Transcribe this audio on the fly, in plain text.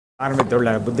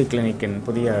ஆரம்பித்துள்ள புத்தி கிளினிக்கின்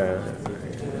புதிய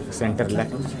சென்டரில்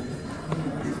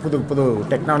புது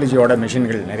டெக்னாலஜியோட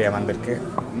மிஷின்கள் நிறையா வந்திருக்கு.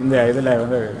 இந்த இதில்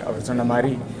அவர் சொன்ன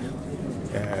மாதிரி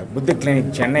புத்தி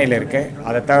கிளினிக் சென்னையில் இருக்கு.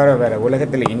 அதை தவிர வேறு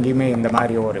உலகத்தில் எங்கேயுமே இந்த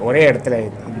மாதிரி ஒரே இடத்துல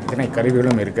இத்தனை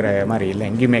கருவிகளும் இருக்கிற மாதிரி இல்லை,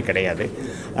 எங்கேயுமே கிடையாது.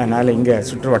 அதனால் இங்கே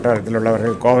சுற்று வட்டாரத்தில்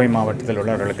உள்ளவர்கள், கோவை மாவட்டத்தில்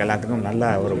உள்ளவர்களுக்கு எல்லாத்துக்கும்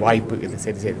நல்ல ஒரு வாய்ப்பு இது.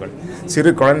 செய்திகள்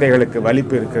சிறு குழந்தைகளுக்கு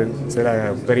வலிப்பு இருக்குது, சில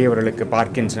பெரியவர்களுக்கு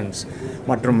பார்க்கின்சன்ஸ்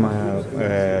மற்றும்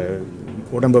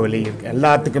உடம்பு வலி இருக்குது.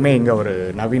 எல்லாத்துக்குமே இங்கே ஒரு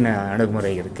நவீன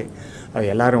அணுகுமுறை இருக்குது. அது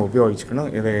எல்லோரும் உபயோகிச்சுக்கணும்.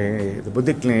 இது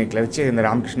புத்தி கிளினிக்கில் வச்சு இந்த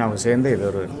ராமகிருஷ்ணாவை சேர்ந்து இது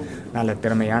ஒரு நல்ல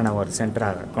திறமையான ஒரு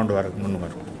சென்டராக கொண்டு வர முன்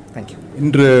வரும். தேங்க்யூ.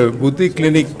 இன்று புத்தி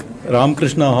கிளினிக்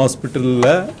ராமகிருஷ்ணா ஹாஸ்பிட்டலில்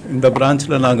இந்த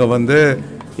பிரான்ச்சில் நாங்கள்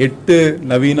 8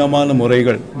 நவீனமான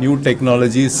முறைகள், நியூ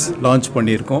டெக்னாலஜிஸ் லான்ச்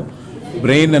பண்ணியிருக்கோம்.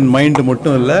 பிரெயின் அண்ட் மைண்டு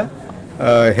மட்டும் இல்லை,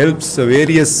 ஹெல்ப்ஸ்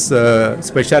வேரியஸ்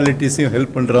ஸ்பெஷாலிட்டிஸையும்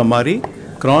ஹெல்ப் பண்ணுற மாதிரி,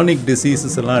 க்ரானிக்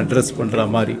டிசீசஸ் எல்லாம் அட்ரெஸ் பண்ணுற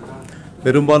மாதிரி.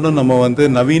 பெரும்பாலும் நம்ம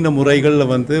நவீன முறைகளில்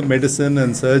மெடிசன்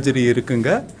அண்ட் சர்ஜரி இருக்குங்க.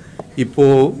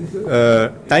 இப்போது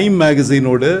time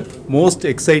மேகசினோட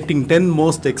 10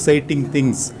 most exciting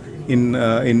things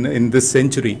in this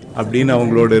century அப்படின்னு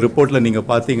அவங்களோட ரிப்போர்ட்டில் நீங்கள்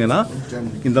பார்த்தீங்கன்னா,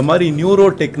 இந்த மாதிரி neuro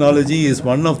technology is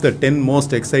one of the 10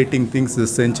 most exciting things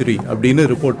this century அப்படின்னு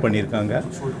ரிப்போர்ட் பண்ணியிருக்காங்க.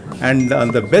 அண்ட்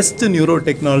அந்த பெஸ்ட் நியூரோ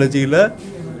டெக்னாலஜியில்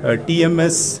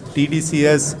TMS,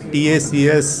 TDCS,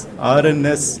 TACS,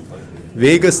 RNS,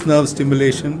 Vegas nerve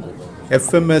stimulation,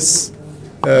 FMS,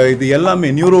 இது எல்லாமே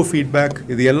நியூரோ ஃபீட்பேக்,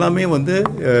 இது எல்லாமே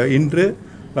இன்று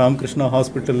ராமகிருஷ்ணா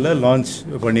ஹாஸ்பிட்டலில் லான்ச்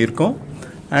பண்ணியிருக்கோம்.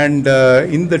 அண்ட்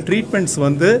இந்த ட்ரீட்மெண்ட்ஸ்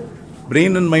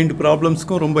பிரெயின் அண்ட் மைண்ட்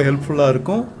ப்ராப்ளம்ஸ்க்கும் ரொம்ப ஹெல்ப்ஃபுல்லாக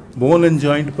இருக்கும், போன் அண்ட்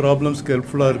ஜாயிண்ட் ப்ராப்ளம்ஸ்க்கு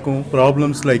ஹெல்ப்ஃபுல்லாக இருக்கும்,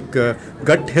 ப்ராப்ளம்ஸ் லைக்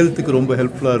கட் ஹெல்த்துக்கு ரொம்ப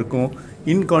ஹெல்ப்ஃபுல்லாக இருக்கும்,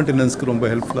 இன்கான்டினன்ஸ்க்கு ரொம்ப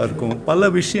ஹெல்ப்ஃபுல்லாக இருக்கும். பல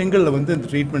விஷயங்களில் இந்த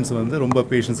ட்ரீட்மெண்ட்ஸ் ரொம்ப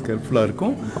பேஷண்ட்ஸ்க்கு ஹெல்ப்ஃபுல்லாக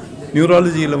இருக்கும்.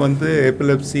 நியூராலஜியில்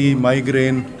எபிலெப்சி,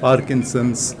 மைக்ரேன்,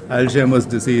 பார்க்கின்சன்ஸ், அல்ஷைமர்ஸ்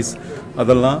டிசீஸ்,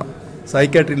 அதெல்லாம்.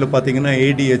 சைக்காட்ரியில் பார்த்தீங்கன்னா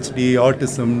ADHD,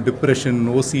 autism, depression,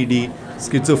 OCD,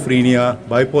 ஸ்கிட்சோஃப்ரீனியா,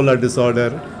 bipolar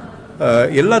disorder,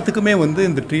 எல்லாத்துக்குமே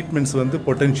இந்த ட்ரீட்மெண்ட்ஸ்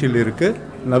பொட்டென்ஷியல் இருக்குது.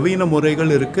 நவீன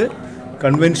முறைகள் இருக்குது,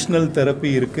 கன்வென்ஷனல்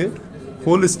தெரப்பி இருக்குது,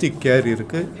 ஹோலிஸ்டிக் கேர்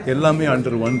இருக்குது, எல்லாமே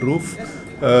under one roof.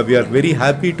 We are very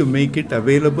happy to make it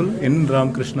available in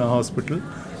Ramakrishna Hospital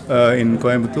in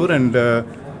Coimbatore. And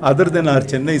other than our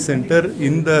Chennai center,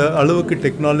 இந்த அளவுக்கு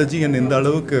டெக்னாலஜி அண்ட் இந்த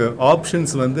அளவுக்கு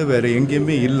ஆப்ஷன்ஸ் வேறு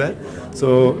எங்கேயுமே இல்லை. ஸோ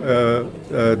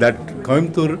தட்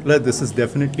கோயம்புத்தூரில் this is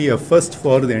definitely a first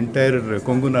for the entire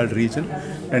Kongunadu region.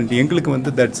 And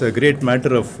எங்களுக்கு that's a great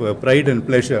matter of fried and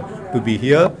pleasure to be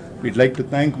here. We'd like to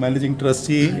thank Managing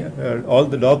Trustee, all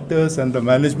the doctors and the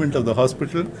management of the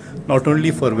hospital, not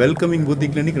only for welcoming Buddhi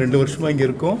Clinic. 2 வருஷமா இங்கே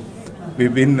இருக்கோம்.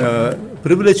 We've been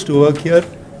privileged to work here.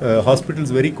 Hospital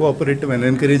is very cooperative and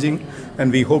encouraging, and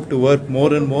we hope to work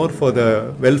more and more for the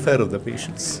welfare of the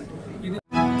patients.